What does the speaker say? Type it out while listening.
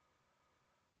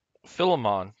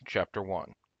Philemon chapter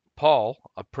 1. Paul,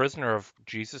 a prisoner of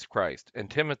Jesus Christ, and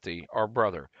Timothy, our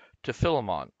brother, to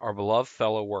Philemon, our beloved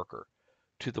fellow worker,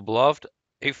 to the beloved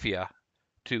Apphia,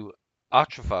 to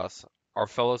Archippus, our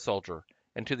fellow soldier,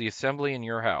 and to the assembly in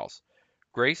your house,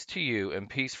 grace to you and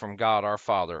peace from God our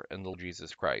Father and the Lord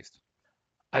Jesus Christ.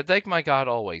 I thank my God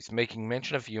always, making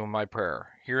mention of you in my prayer,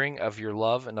 hearing of your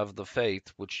love and of the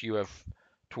faith which you have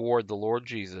toward the Lord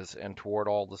Jesus and toward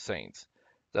all the saints,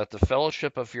 that the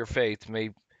fellowship of your faith may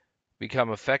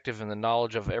become effective in the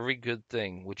knowledge of every good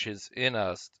thing which is in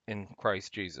us in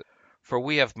Christ Jesus. For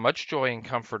we have much joy and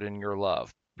comfort in your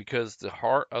love, because the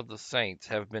heart of the saints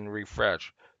have been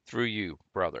refreshed through you,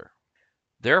 brother.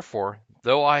 Therefore,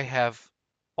 though I have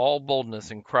all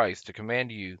boldness in Christ to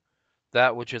command you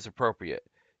that which is appropriate,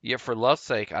 yet for love's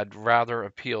sake I'd rather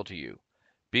appeal to you,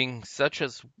 being such a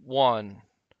one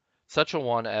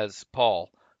as Paul,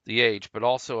 the aged, but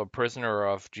also a prisoner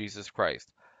of Jesus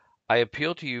Christ. I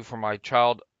appeal to you for my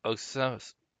child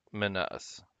Onesimus,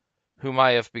 whom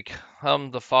I have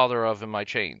become the father of in my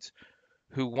chains,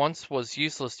 who once was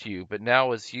useless to you, but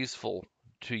now is useful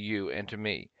to you and to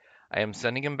me. I am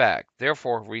sending him back.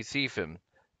 Therefore receive him,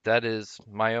 that is,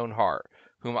 my own heart,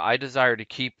 whom I desire to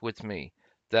keep with me,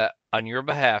 that on your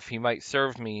behalf he might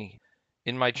serve me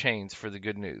in my chains for the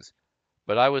good news.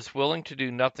 But I was willing to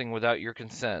do nothing without your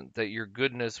consent, that your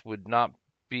goodness would not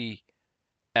be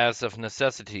as of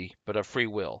necessity, but of free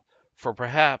will. For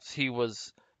perhaps he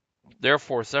was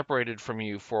therefore separated from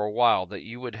you for a while, that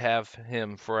you would have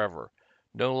him forever,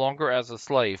 no longer as a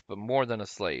slave, but more than a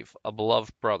slave, a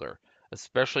beloved brother,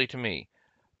 especially to me,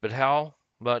 but how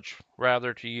much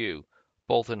rather to you,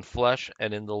 both in flesh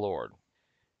and in the Lord.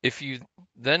 If you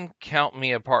then count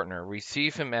me a partner,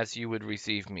 receive him as you would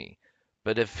receive me.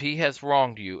 But if he has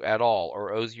wronged you at all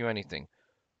or owes you anything,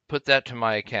 put that to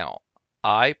my account.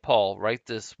 I, Paul, write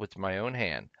this with my own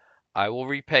hand. I will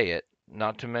repay it,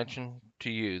 not to mention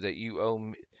to you that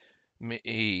you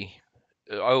me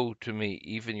owe to me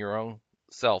even your own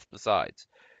self besides.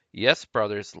 Yes,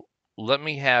 brothers, let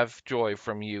me have joy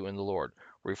from you in the Lord.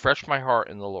 Refresh my heart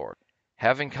in the Lord.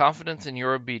 Having confidence in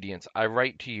your obedience, I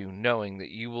write to you, knowing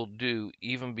that you will do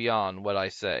even beyond what I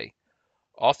say.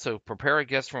 Also, prepare a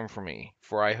guest room for me,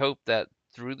 for I hope that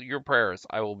through your prayers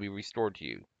I will be restored to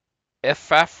you.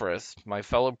 Epaphras, my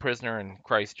fellow prisoner in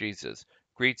Christ Jesus,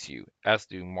 greets you, as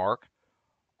do Mark,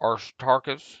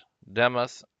 Aristarchus,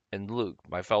 Demas, and Luke,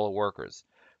 my fellow workers.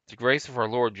 The grace of our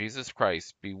Lord Jesus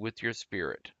Christ be with your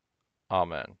spirit.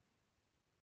 Amen.